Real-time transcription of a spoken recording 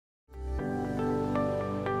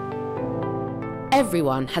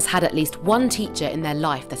Everyone has had at least one teacher in their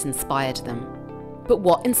life that inspired them. But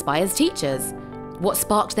what inspires teachers? What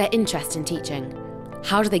sparked their interest in teaching?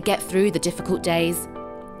 How do they get through the difficult days?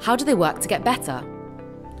 How do they work to get better?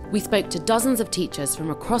 We spoke to dozens of teachers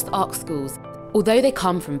from across ARC schools. Although they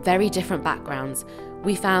come from very different backgrounds,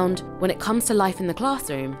 we found when it comes to life in the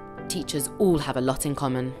classroom, teachers all have a lot in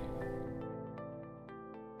common.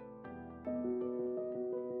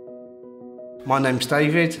 My name's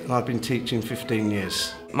David and I've been teaching 15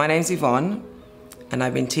 years. My name's Yvonne and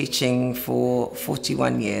I've been teaching for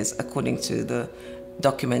 41 years according to the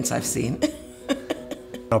documents I've seen.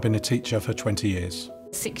 I've been a teacher for 20 years.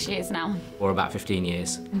 6 years now. Or about 15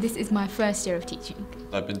 years. This is my first year of teaching.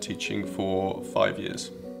 I've been teaching for 5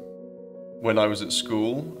 years. When I was at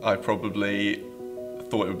school, I probably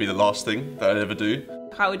thought it would be the last thing that I'd ever do.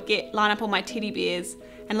 I would line up all my teddy bears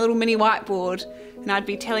and a little mini whiteboard and I'd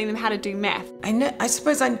be telling them how to do math. I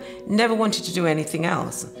suppose I never wanted to do anything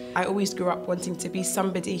else. I always grew up wanting to be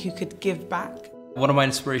somebody who could give back. One of my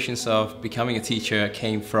inspirations of becoming a teacher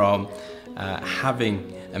came from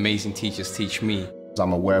having amazing teachers teach me.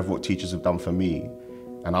 I'm aware of what teachers have done for me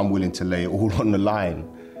and I'm willing to lay it all on the line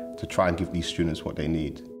to try and give these students what they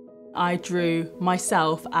need. I drew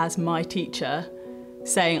myself as my teacher,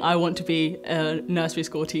 saying I want to be a nursery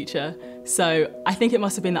school teacher. So I think it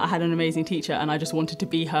must have been that I had an amazing teacher and I just wanted to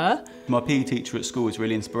be her. My PE teacher at school was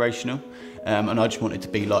really inspirational and I just wanted to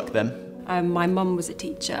be like them. My mum was a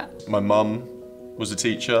teacher. My mum was a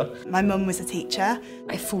teacher. My mum was a teacher.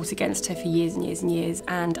 I fought against her for years and years and years,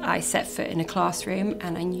 and I set foot in a classroom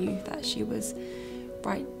and I knew that she was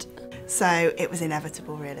right. So it was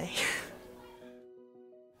inevitable, really.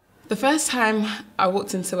 The first time I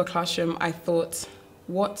walked into a classroom, I thought,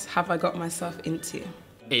 what have I got myself into?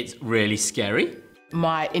 It's really scary.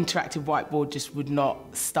 My interactive whiteboard just would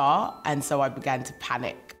not start, and so I began to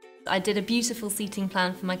panic. I did a beautiful seating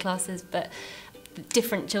plan for my classes, but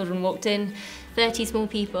different children walked in, 30 small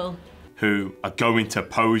people. Who are going to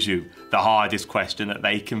pose you the hardest question that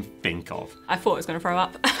they can think of. I thought I was going to throw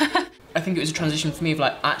up. I think it was a transition for me of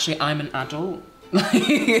like, actually I'm an adult.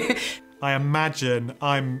 I imagine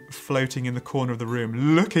I'm floating in the corner of the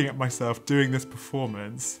room, looking at myself doing this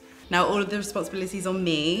performance. Now all of the responsibility's on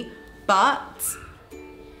me, but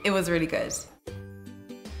it was really good.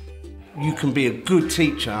 You can be a good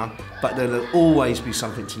teacher, but there'll always be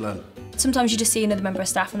something to learn. Sometimes you just see another member of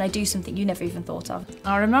staff and they do something you never even thought of.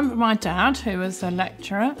 I remember my dad, who was a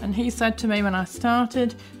lecturer, and he said to me when I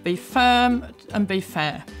started, be firm and be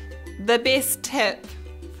fair. The best tip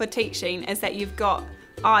for teaching is that you've got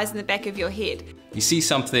eyes in the back of your head. You see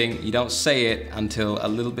something, you don't say it until a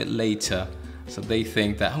little bit later, so they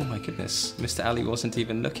think that, oh my goodness, Mr. Ali wasn't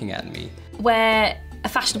even looking at me. Wear a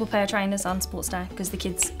fashionable pair of trainers on sports day because the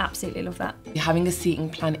kids absolutely love that. Having a seating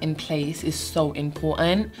plan in place is so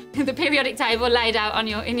important. The periodic table laid out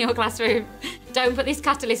in your classroom. Don't put this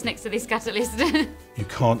catalyst next to this catalyst. You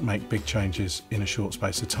can't make big changes in a short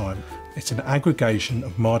space of time. It's an aggregation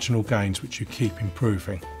of marginal gains which you keep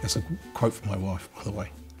improving. That's a quote from my wife, by the way.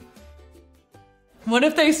 One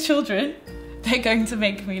of those children, they're going to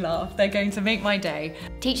make me laugh. They're going to make my day.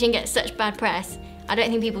 Teaching gets such bad press. I don't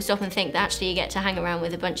think people stop and think that actually you get to hang around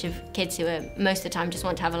with a bunch of kids who are, most of the time, just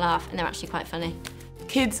want to have a laugh, and they're actually quite funny.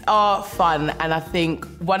 Kids are fun, and I think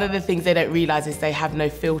one of the things they don't realise is they have no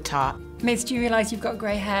filter. Miss, do you realise you've got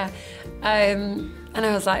grey hair? And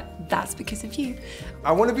I was like, that's because of you.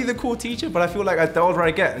 I want to be the cool teacher, but I feel like the older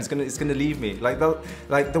I get, it's gonna leave me. Like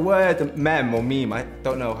the word mem or meme, I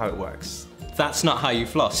don't know how it works. That's not how you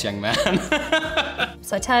floss, young man.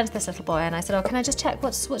 So I turned to this little boy and I said, oh, can I just check,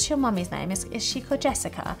 what's your mummy's name? Is she called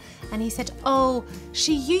Jessica? And he said, oh,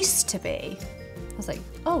 she used to be. I was like,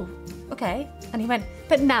 oh, okay. And he went,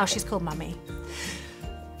 but now she's called Mummy.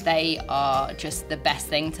 They are just the best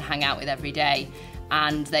thing to hang out with every day,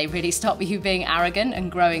 and they really stop you being arrogant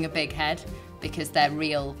and growing a big head because they're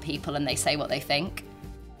real people and they say what they think.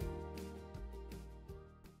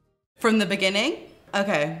 From the beginning?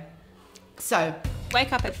 Okay. So,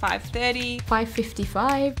 wake up at 5:30.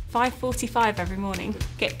 5:55. 5:45 every morning.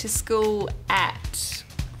 Get to school at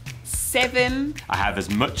 7. I have as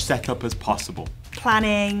much set up as possible.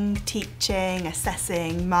 Planning, teaching,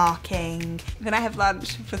 assessing, marking. Then I have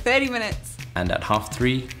lunch for 30 minutes. And at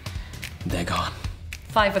 3:30, they're gone.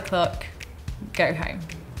 5 o'clock, go home.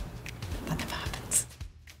 That never happens.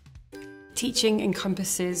 Teaching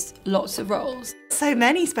encompasses lots of roles. So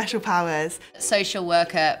many special powers. Social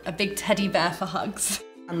worker. A big teddy bear for hugs.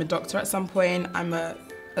 I'm a doctor at some point, I'm a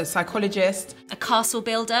psychologist. A castle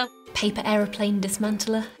builder. Paper aeroplane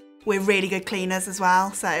dismantler. We're really good cleaners as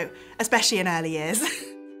well, so especially in early years.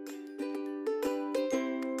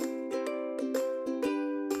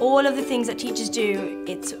 All of the things that teachers do,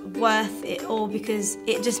 it's worth it all because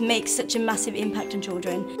it just makes such a massive impact on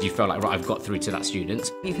children. You feel like, right, I've got through to that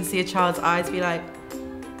student. You can see a child's eyes be like,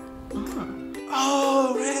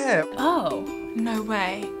 Oh, yeah. Oh, no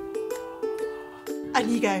way. And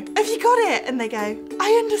you go, have you got it? And they go,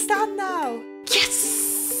 I understand now.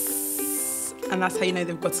 Yes! And that's how you know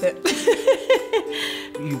they've got it.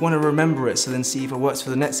 You want to remember it, so then see if it works for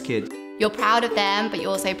the next kid. You're proud of them, but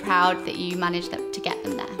you're also proud that you managed to get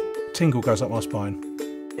them there. Tingle goes up my spine.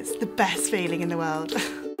 It's the best feeling in the world.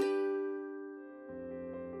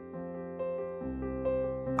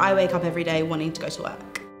 I wake up every day wanting to go to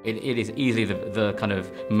work. It is easily the kind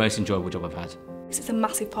of most enjoyable job I've had. It's a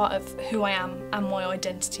massive part of who I am and my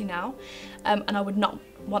identity now, and I would not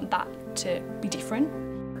want that to be different.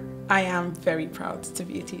 I am very proud to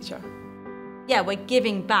be a teacher. Yeah, we're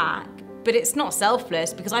giving back, but it's not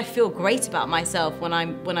selfless because I feel great about myself when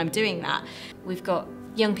I'm doing that. We've got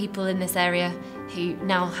young people in this area who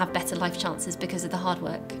now have better life chances because of the hard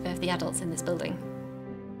work of the adults in this building.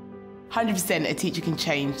 100% a teacher can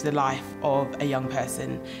change the life of a young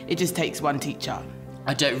person. It just takes one teacher.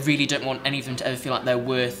 I really don't want any of them to ever feel like their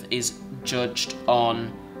worth is judged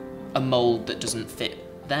on a mould that doesn't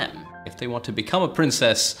fit them. If they want to become a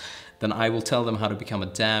princess, then I will tell them how to become a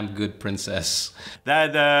damn good princess. They're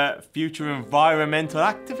the future environmental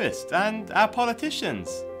activists and our politicians.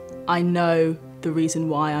 I know the reason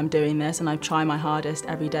why I'm doing this, and I try my hardest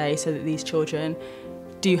every day so that these children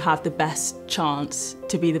do have the best chance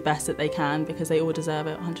to be the best that they can, because they all deserve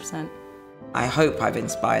it, 100%. I hope I've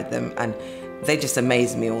inspired them, and they just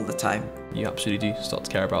amaze me all the time. You absolutely do start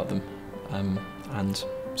to care about them and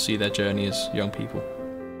see their journey as young people.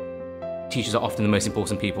 Teachers are often the most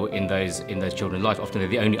important people in those children's lives. Often they're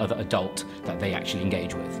the only other adult that they actually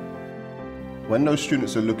engage with. When those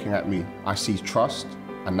students are looking at me, I see trust,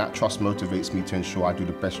 and that trust motivates me to ensure I do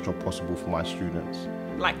the best job possible for my students.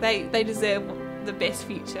 Like they deserve the best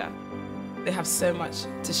future. They have so much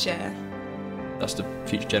to share. That's the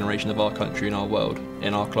future generation of our country and our world,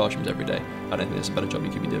 in our classrooms every day. I don't think there's a better job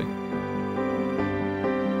you could be doing.